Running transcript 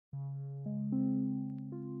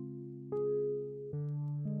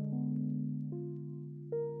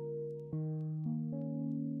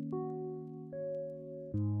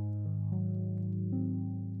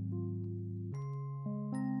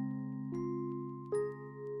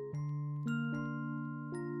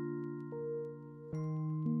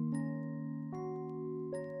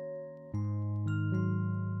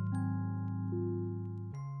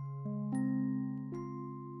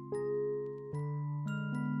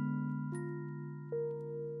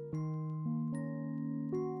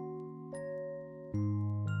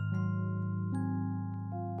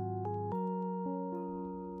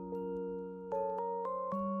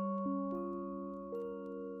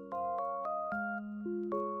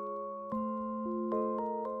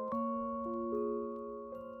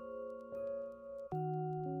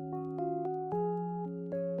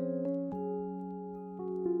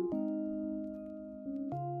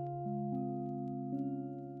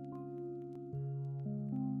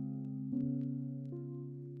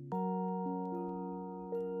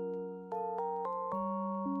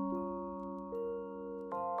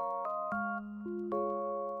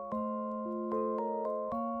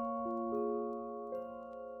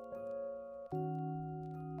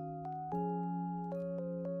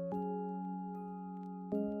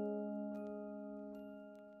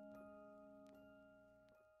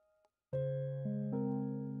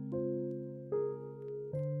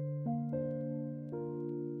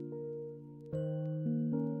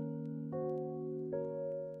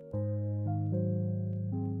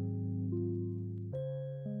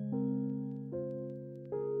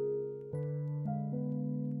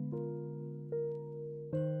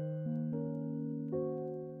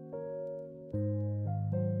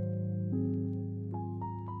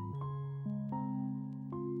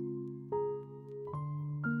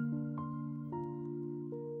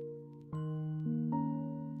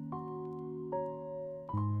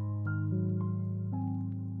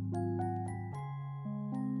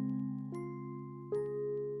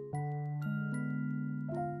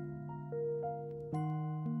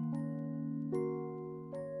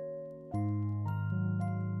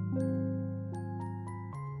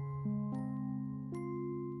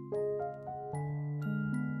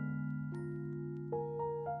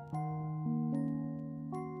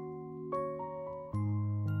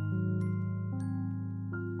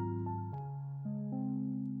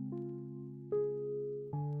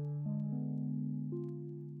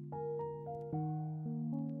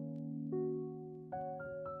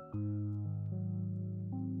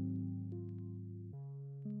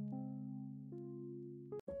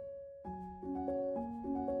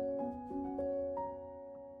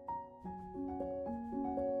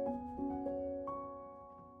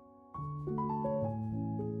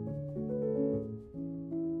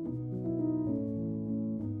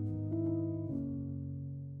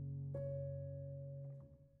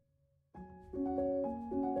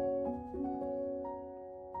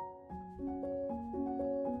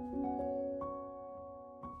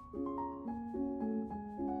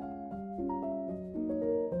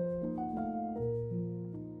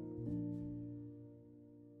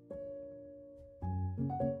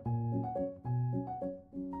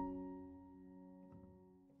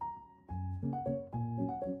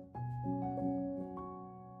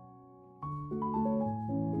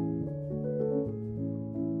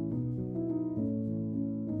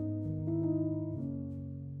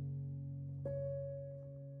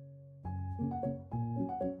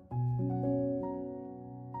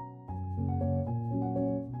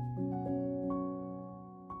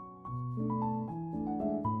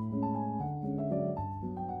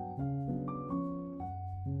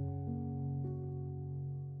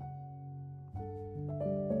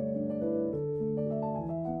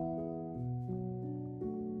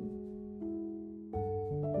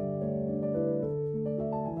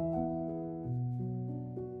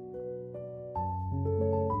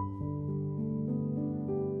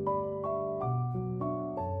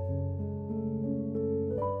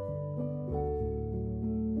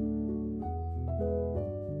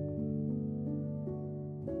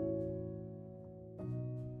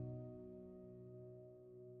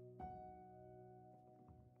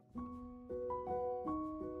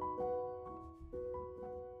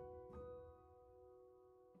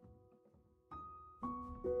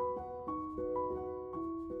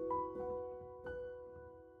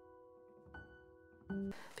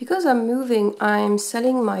Because I'm moving, I'm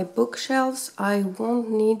selling my bookshelves. I won't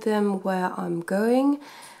need them where I'm going.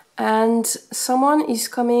 And someone is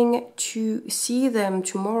coming to see them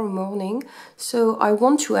tomorrow morning. So I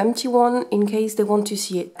want to empty one in case they want to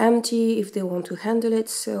see it empty, if they want to handle it.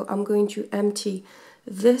 So I'm going to empty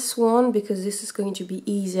this one because this is going to be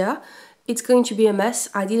easier. It's going to be a mess.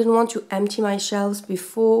 I didn't want to empty my shelves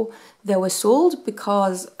before they were sold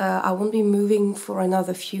because I won't be moving for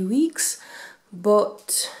another few weeks.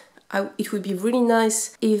 But it would be really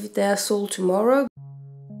nice if they're sold tomorrow.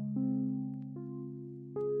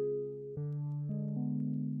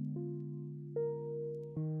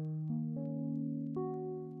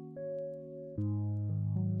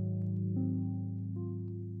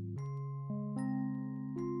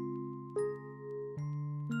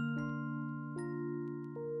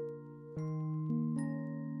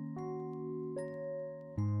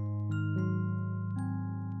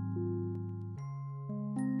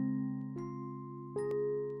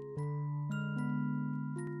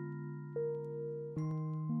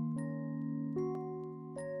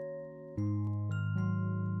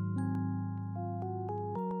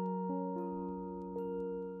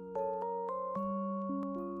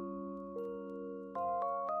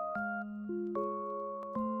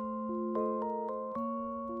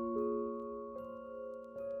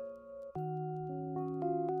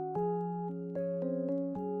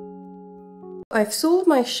 I've sold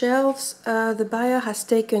my shelves. The buyer has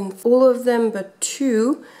taken all of them but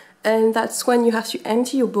two, and that's when you have to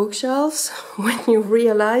empty your bookshelves when you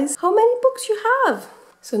realize how many books you have.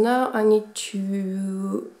 So now I need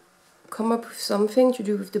to come up with something to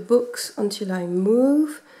do with the books until I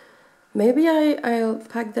move. Maybe I'll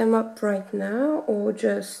pack them up right now or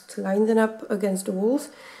just line them up against the walls.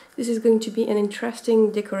 This is going to be an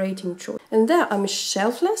interesting decorating choice. And there, I'm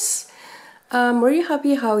shelfless. I'm really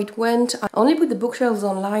happy how it went. I only put the bookshelves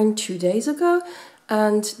online 2 days ago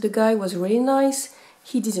and the guy was really nice.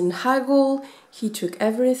 He didn't haggle, he took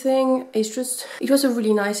everything. It was a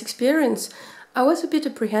really nice experience. I was a bit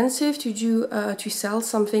apprehensive to sell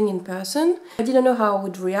something in person. I didn't know how I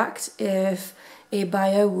would react if a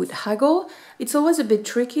buyer would haggle. It's always a bit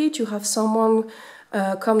tricky to have someone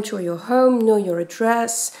come to your home, know your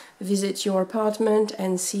address, visit your apartment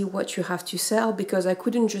and see what you have to sell, because I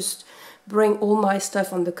couldn't just bring all my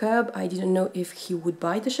stuff on the curb. I didn't know if he would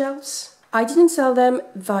buy the shelves. I didn't sell them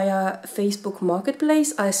via Facebook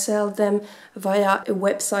Marketplace. I sell them via a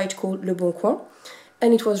website called Le Bon Coin.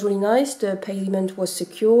 And it was really nice. The payment was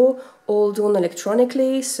secure, all done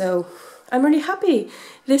electronically. So I'm really happy.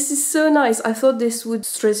 This is so nice. I thought this would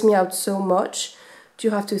stress me out so much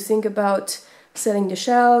to have to think about selling the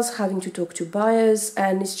shelves, having to talk to buyers,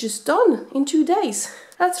 and it's just done in 2 days.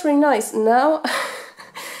 That's really nice. Now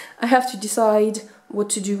I have to decide what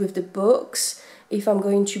to do with the books, if I'm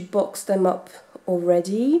going to box them up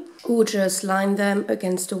already or just line them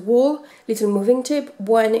against the wall. Little moving tip: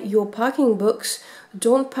 when you're packing books,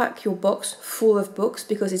 don't pack your box full of books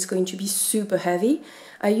because it's going to be super heavy.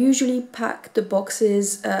 I usually pack the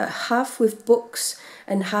boxes half with books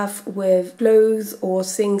and half with clothes or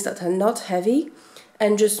things that are not heavy,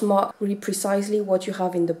 and just mark really precisely what you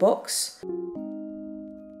have in the box.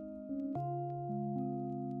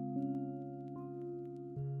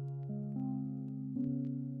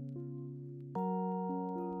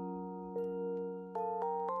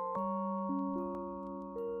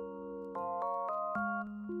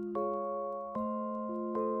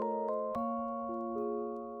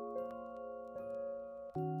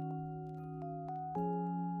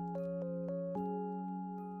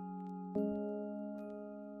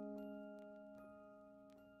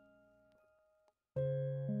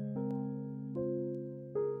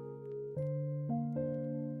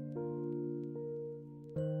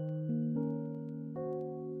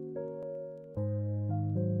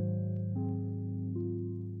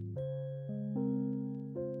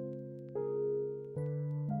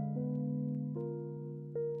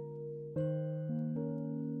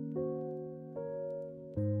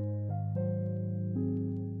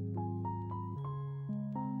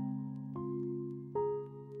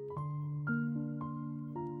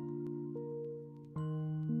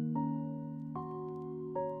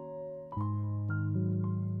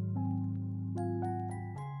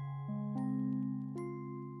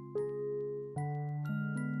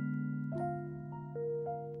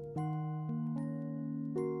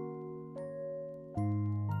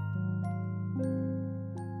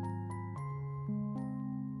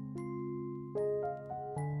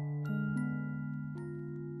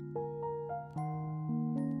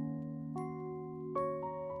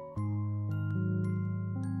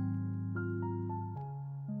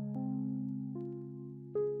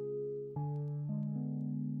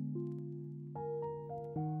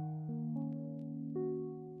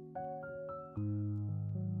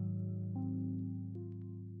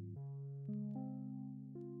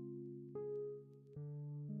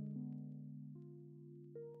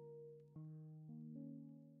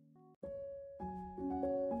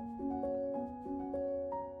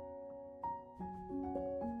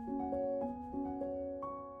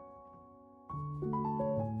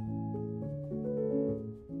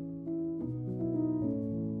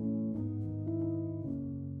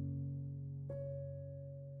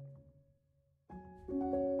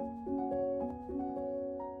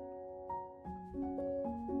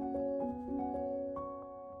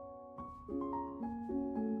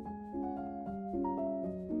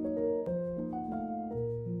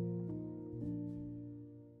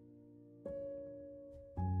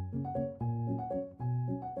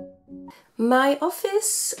 My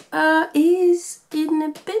office is in a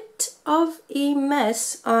bit of a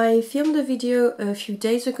mess. I filmed a video a few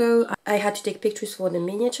days ago. I had to take pictures for the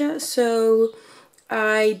miniature, so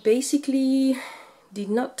I basically did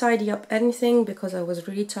not tidy up anything because I was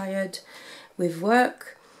really tired with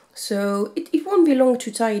work. So it won't be long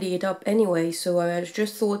to tidy it up anyway, so I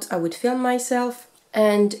just thought I would film myself.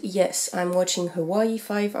 And yes, I'm watching Hawaii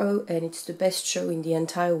 5-0 and it's the best show in the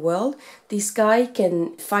entire world. This guy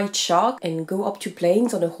can fight sharks and go up to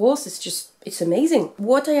planes on a horse. It's amazing.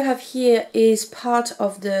 What I have here is part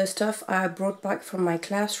of the stuff I brought back from my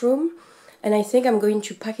classroom, and I think I'm going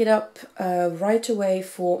to pack it up right away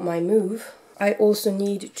for my move. I also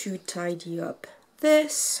need to tidy up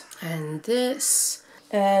this and this.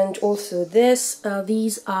 And also this.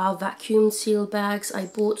 These are vacuum seal bags I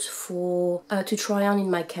bought for to try on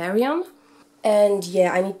in my carry-on. And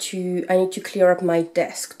yeah, I need to clear up my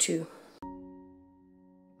desk too.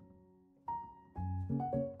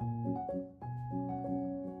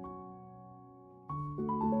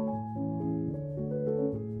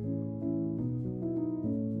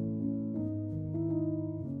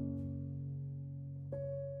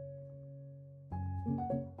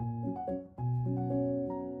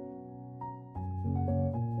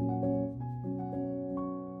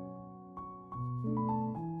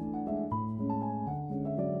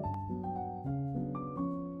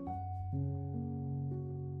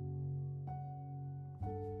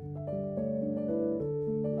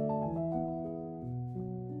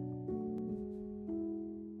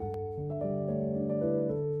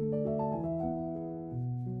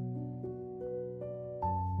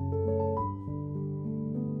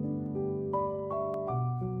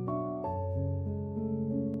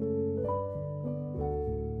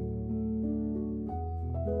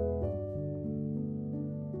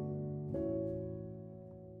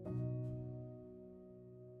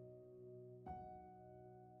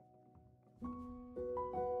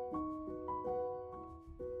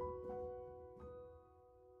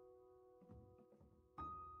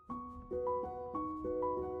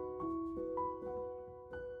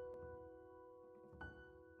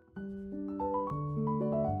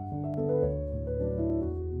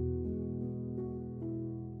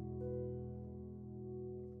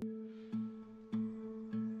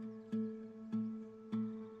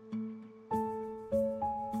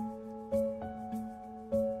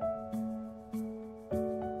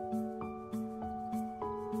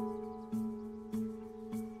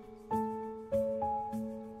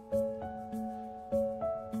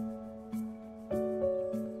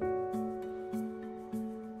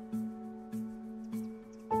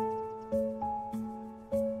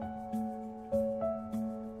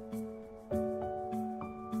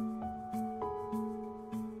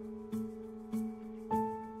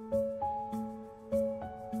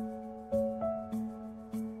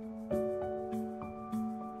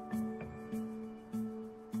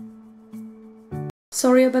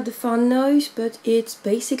 Sorry about the fan noise, but it's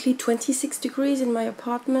basically 26 degrees in my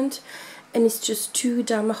apartment and it's just too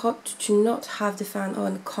damn hot to not have the fan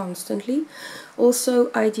on constantly. Also,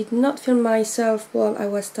 I did not film myself while I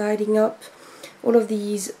was tidying up all of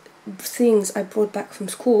these things I brought back from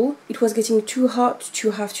school. It was getting too hot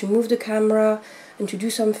to have to move the camera and to do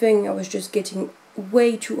something. I was just getting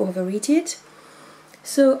way too overheated.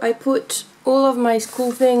 So I put all of my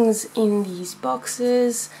school things in these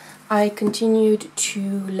boxes. I continued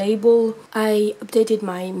to label. I updated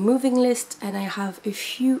my moving list and I have a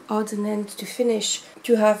few odds and ends to finish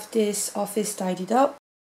to have this office tidied up.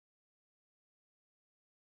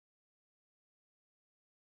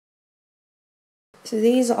 So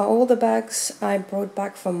these are all the bags I brought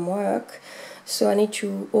back from work. So I need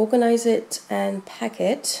to organize it and pack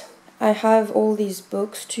it. I have all these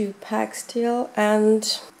books to pack still,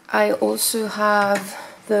 and I also have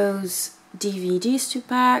those DVDs to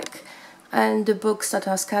pack and the books that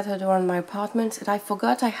are scattered around my apartment that I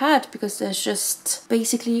forgot I had because there's just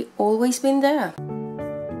basically always been there.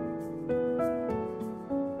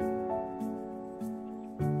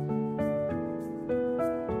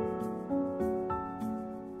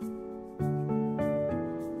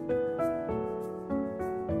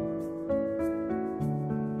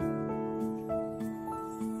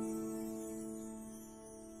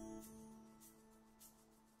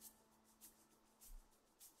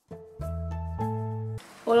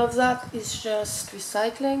 All of that is just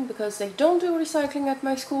recycling because they don't do recycling at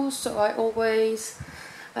my school, so I always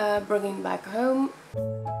bring it back home.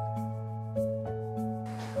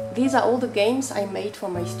 These are all the games I made for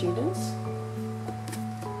my students.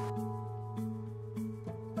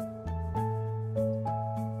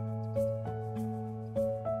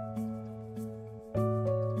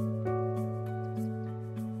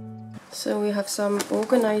 So we have some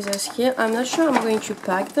organizers here. I'm not sure I'm going to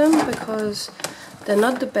pack them because they're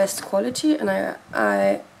not the best quality, and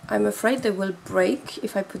I'm afraid they will break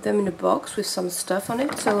if I put them in a box with some stuff on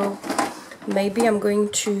it. So maybe I'm going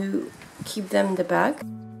to keep them in the bag.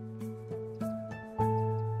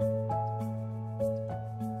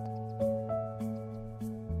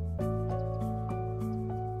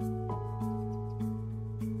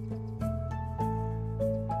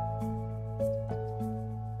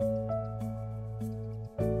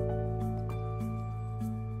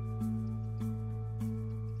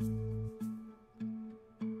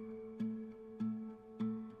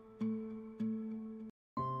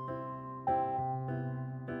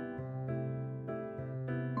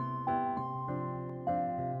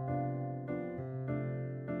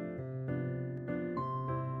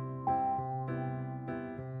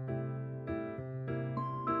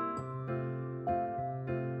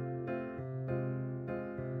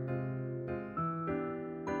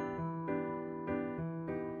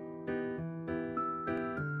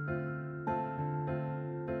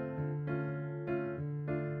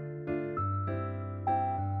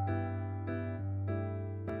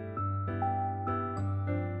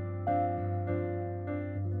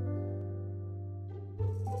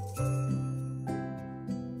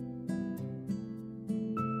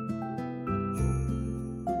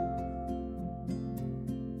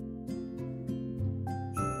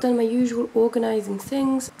 Done my usual organizing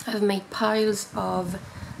things. I've made piles of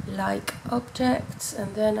like objects,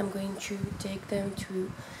 and then I'm going to take them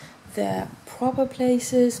to their proper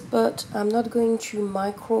places, but I'm not going to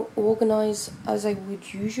micro organize as I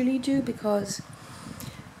would usually do because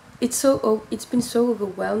it's been so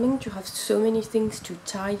overwhelming to have so many things to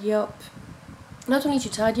tidy up. Not only to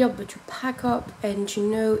tidy up, but to pack up and to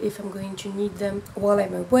know if I'm going to need them while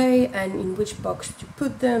I'm away and in which box to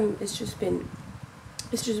put them. It's just been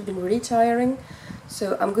really tiring.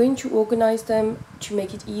 So I'm going to organize them to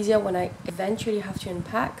make it easier when I eventually have to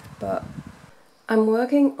unpack. But I'm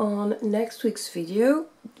working on next week's video,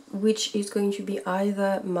 which is going to be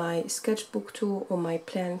either my sketchbook tour or my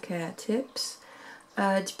plan care tips,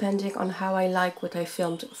 depending on how I like what I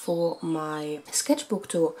filmed for my sketchbook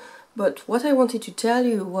tour. But what I wanted to tell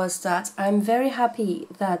you was that I'm very happy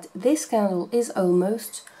that this candle is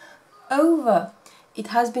almost over. It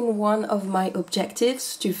has been one of my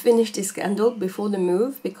objectives to finish this candle before the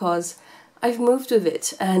move, because I've moved with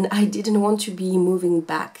it and I didn't want to be moving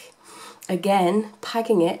back again,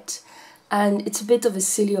 packing it. And it's a bit of a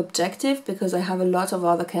silly objective because I have a lot of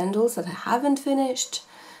other candles that I haven't finished,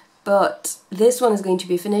 but this one is going to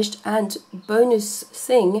be finished, and bonus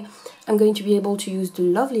thing, I'm going to be able to use the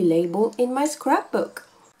lovely label in my scrapbook.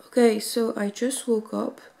 Okay, so I just woke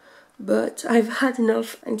up, but I've had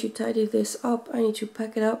enough, and to tidy this up I need to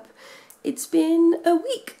pack it up. It's been a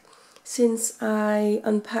week since I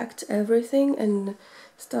unpacked everything and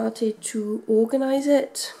started to organize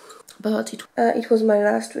it, but it was my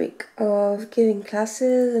last week of giving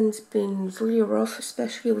classes and it's been really rough,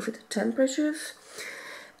 especially with the temperatures.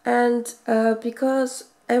 And because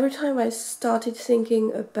every time I started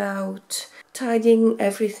thinking about tidying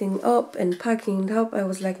everything up and packing it up, I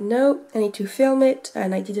was like, no, I need to film it,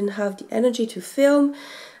 and I didn't have the energy to film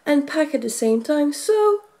and pack at the same time,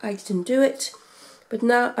 so I didn't do it. But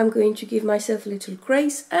now I'm going to give myself a little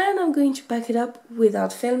grace and I'm going to pack it up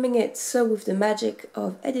without filming it. So with the magic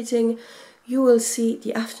of editing, you will see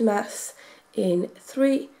the aftermath in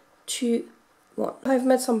 3, 2, 1. I've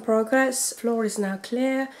made some progress. The floor is now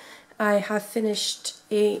clear. I have finished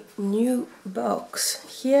a new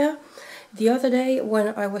box here. The other day,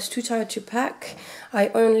 when I was too tired to pack, I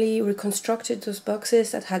only reconstructed those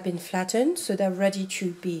boxes that had been flattened, so they're ready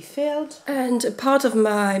to be filled. And a part of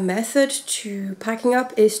my method to packing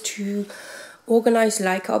up is to organize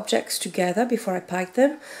like objects together before I pack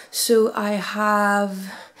them. So I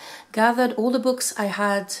have gathered all the books I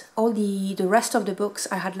had, all the rest of the books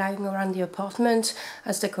I had lying around the apartment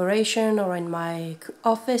as decoration or in my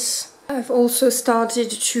office. I've also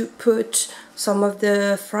started to put some of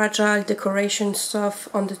the fragile decoration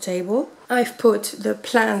stuff on the table. I've put the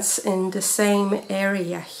plants in the same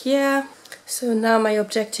area here. So now my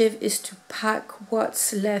objective is to pack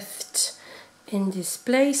what's left in this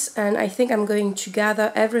place, and I think I'm going to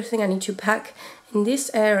gather everything I need to pack in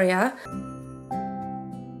this area.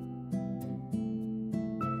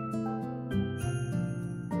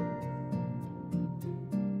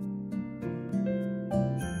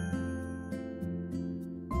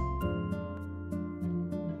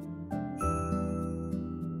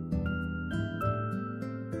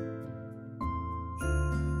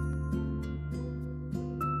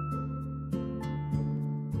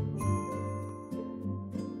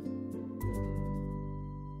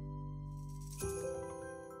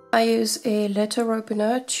 I use a letter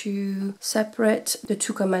opener to separate the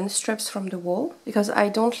two command strips from the wall because I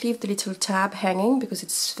don't leave the little tab hanging because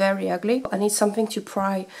it's very ugly. I need something to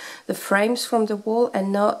pry the frames from the wall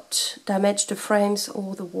and not damage the frames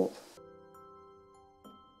or the wall.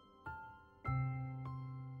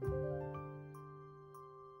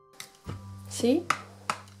 See?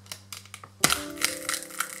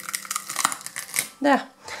 There.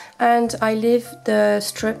 And I leave the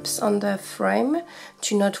strips on the frame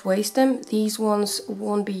to not waste them. These ones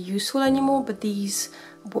won't be useful anymore, but these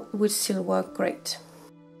would still work great.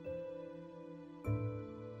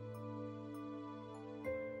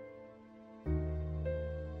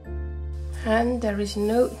 And there is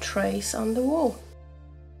no trace on the wall.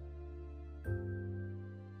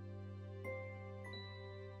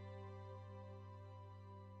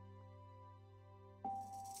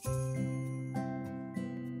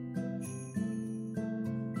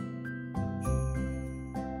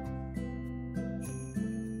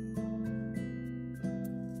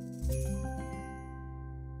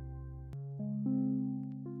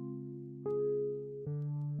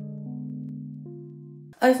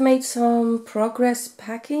 I've made some progress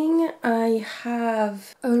packing. I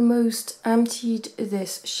have almost emptied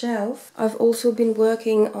this shelf. I've also been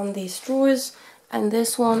working on these drawers, and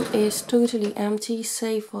this one is totally empty,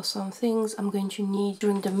 save for some things I'm going to need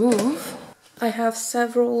during the move. I have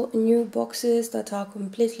several new boxes that are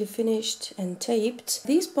completely finished and taped.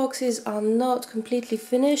 These boxes are not completely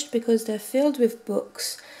finished because they're filled with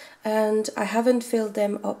books, and I haven't filled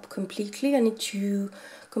them up completely. I need to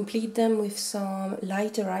complete them with some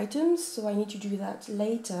lighter items, so I need to do that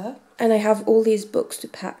later. And I have all these books to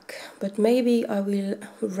pack, but maybe I will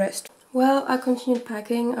rest. Well, I continued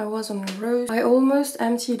packing. I was on a road. I almost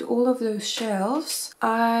emptied all of those shelves.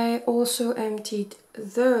 I also emptied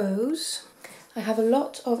those. I have a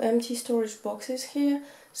lot of empty storage boxes here,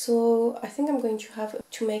 so I think I'm going to have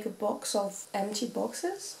to make a box of empty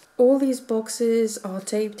boxes. All these boxes are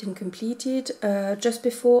taped and completed. Just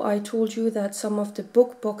before I told you that some of the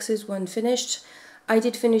book boxes weren't finished. I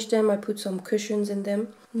did finish them, I put some cushions in them.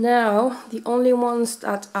 Now, the only ones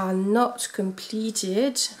that are not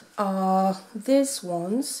completed are these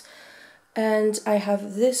ones. And I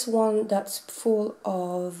have this one that's full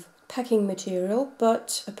of packing material,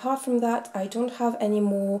 but apart from that, I don't have any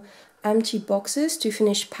more empty boxes to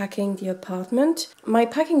finish packing the apartment. My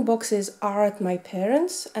packing boxes are at my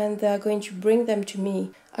parents' and they're going to bring them to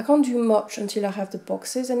me. I can't do much until I have the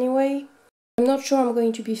boxes anyway. I'm not sure I'm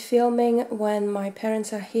going to be filming when my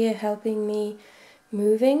parents are here helping me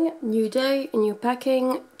moving. New day, new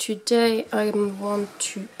packing. Today I want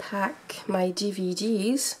to pack my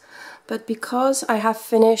DVDs, but because I have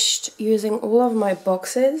finished using all of my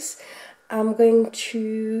boxes, I'm going to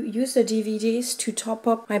use the DVDs to top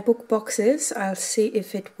up my book boxes. I'll see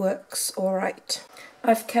if it works alright.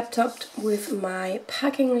 I've kept up with my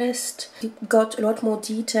packing list. It got a lot more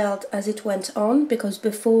detailed as it went on because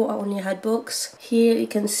before I only had books. Here you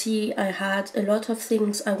can see I had a lot of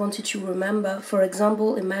things I wanted to remember. For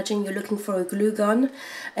example, imagine you're looking for a glue gun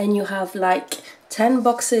and you have like 10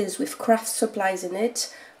 boxes with craft supplies in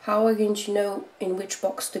it. How are you going to know in which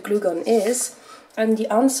box the glue gun is? And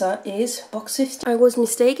the answer is box 50. I was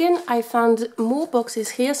mistaken. I found more boxes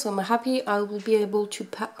here, so I'm happy I will be able to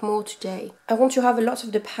pack more today. I want to have a lot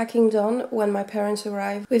of the packing done when my parents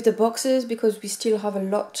arrive with the boxes because we still have a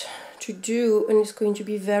lot to do and it's going to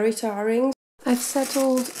be very tiring. I've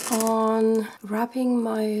settled on wrapping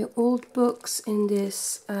my old books in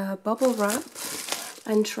this bubble wrap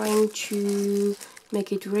and trying to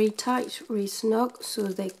make it really tight, really snug, so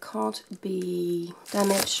they can't be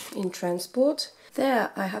damaged in transport.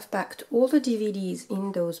 There, I have packed all the DVDs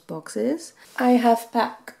in those boxes. I have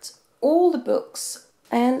packed all the books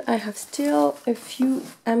and I have still a few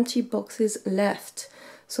empty boxes left.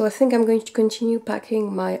 So I think I'm going to continue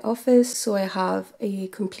packing my office so I have a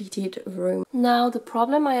completed room. Now the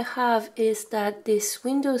problem I have is that this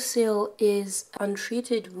windowsill is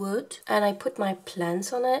untreated wood and I put my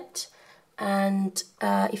plants on it. And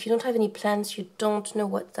if you don't have any plants, you don't know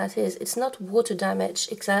what that is. It's not water damage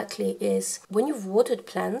exactly. Is when you've watered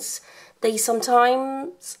plants, they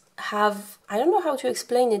sometimes have, I don't know how to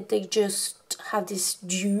explain it, they just have this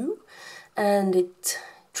dew and it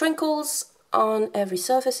trickles on every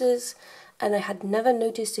surfaces. And I had never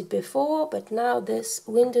noticed it before, but now this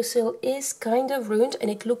windowsill is kind of ruined and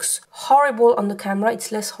it looks horrible on the camera.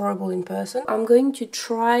 It's less horrible in person. I'm going to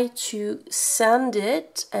try to sand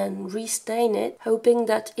it and restain it, hoping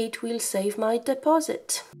that it will save my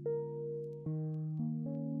deposit.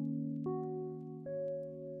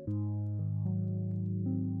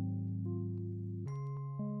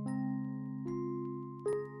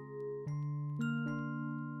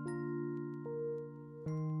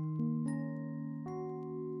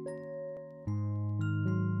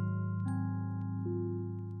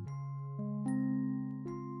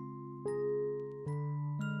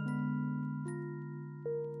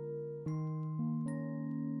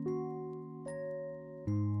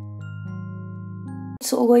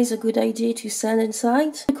 it's always a good idea to sand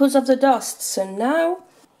inside because of the dust. So now,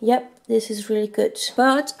 yep, this is really good.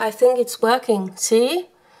 But I think it's working, see?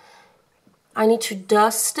 I need to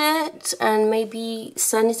dust it and maybe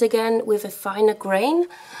sand it again with a finer grain,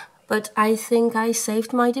 but I think I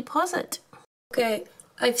saved my deposit. Okay,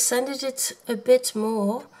 I've sanded it a bit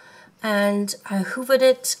more and I hoovered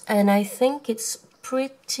it and I think it's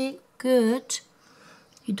pretty good.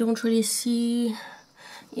 You don't really see...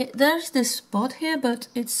 Yeah, there's this spot here, but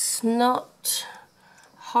it's not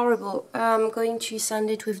horrible. I'm going to sand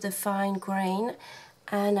it with the fine grain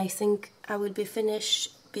and I think I will be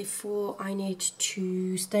finished before I need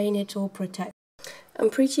to stain it or protect. I'm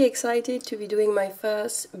pretty excited to be doing my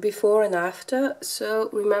first before and after. So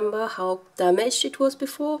remember how damaged it was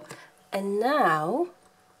before, and now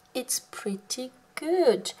it's pretty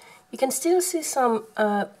good. You can still see some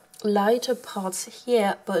lighter parts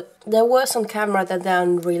here, but they're worse on camera than they are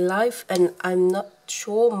in real life, and I'm not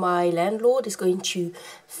sure my landlord is going to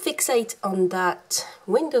fixate on that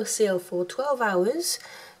windowsill for 12 hours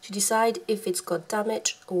to decide if it's got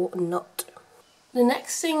damage or not. The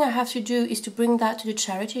next thing I have to do is to bring that to the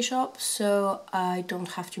charity shop so I don't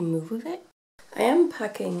have to move with it. I am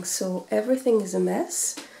packing, so everything is a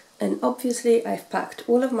mess, and obviously I've packed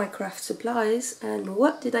all of my craft supplies. And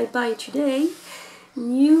what did I buy today?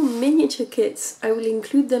 New miniature kits. I will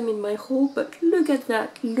include them in my haul, but look at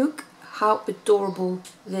that. Look how adorable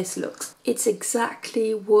this looks. It's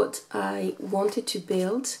exactly what I wanted to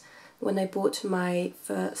build when I bought my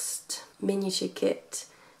first miniature kit.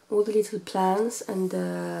 All the little plants and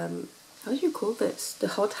how do you call this? The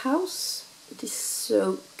hothouse. It is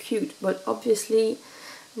so cute, but obviously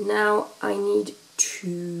now I need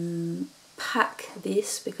to pack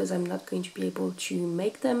this because I'm not going to be able to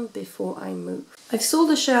make them before I move. I've sold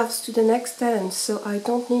the shelves to the next tenant, so I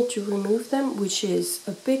don't need to remove them, which is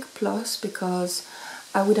a big plus because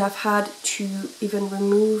I would have had to even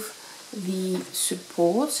remove the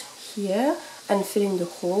support here and fill in the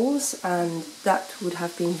holes, and that would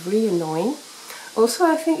have been really annoying. Also,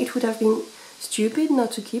 I think it would have been stupid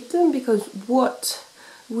not to keep them, because what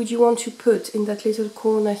would you want to put in that little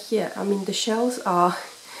corner here? I mean, the shelves are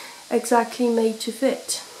exactly made to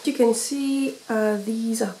fit. You can see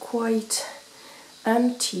these are quite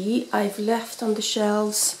empty. I've left on the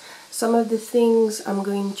shelves some of the things I'm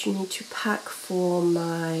going to need to pack for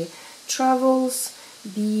my travels.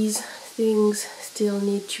 These things still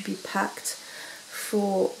need to be packed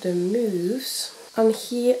for the moves. On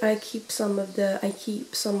here I keep some of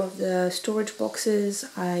the storage boxes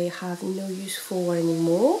I have no use for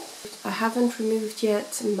anymore. I haven't removed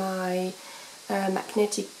yet my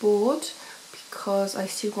magnetic board because I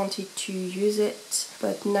still wanted to use it,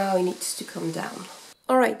 but now it needs to come down.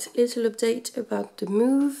 Alright, little update about the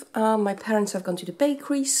move. My parents have gone to the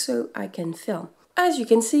bakery so I can film. As you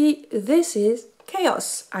can see, this is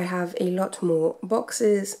chaos. I have a lot more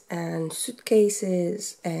boxes and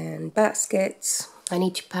suitcases and baskets. I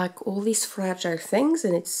need to pack all these fragile things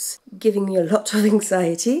and it's giving me a lot of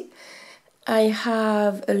anxiety. I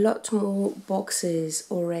have a lot more boxes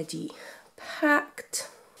already packed.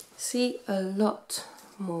 See, a lot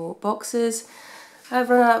more boxes. I've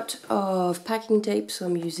run out of packing tape, so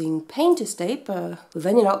I'm using painter's tape. With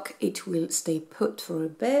any luck, it will stay put for a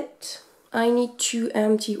bit. I need to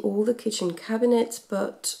empty all the kitchen cabinets,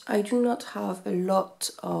 but I do not have a lot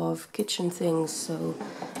of kitchen things, so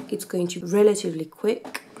it's going to be relatively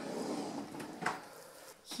quick.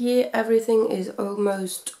 Here everything is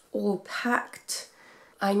almost all packed.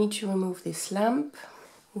 I need to remove this lamp.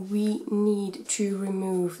 We need to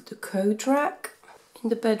remove the coat rack. In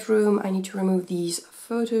the bedroom I need to remove these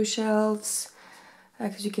photo shelves.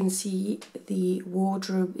 As you can see, the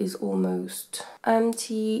wardrobe is almost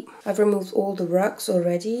empty. I've removed all the rugs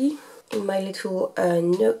already. In my little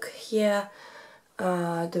nook here,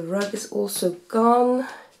 the rug is also gone.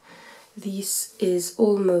 This is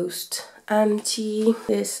almost empty.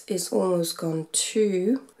 This is almost gone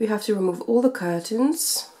too. We have to remove all the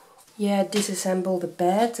curtains. Yeah, disassemble the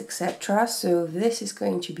beds, etc. So this is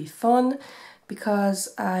going to be fun,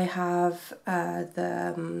 because I have I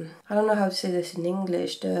don't know how to say this in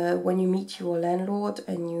English, when you meet your landlord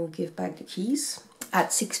and you give back the keys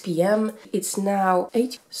at 6 p.m. It's now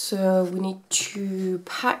 8, so we need to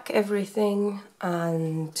pack everything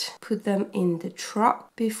and put them in the truck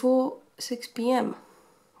before 6 p.m.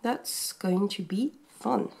 That's going to be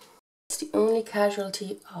fun. It's the only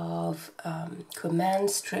casualty of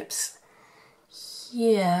command strips.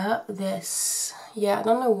 Here, I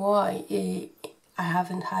don't know why I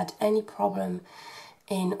haven't had any problem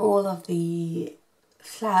in all of the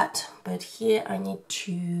flat, but here I need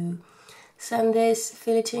to sand this,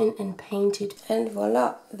 fill it in and paint it. And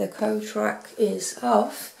voila, the coat rack is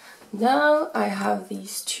off. Now I have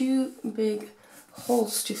these two big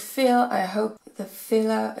holes to fill. I hope the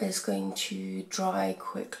filler is going to dry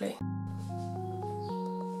quickly.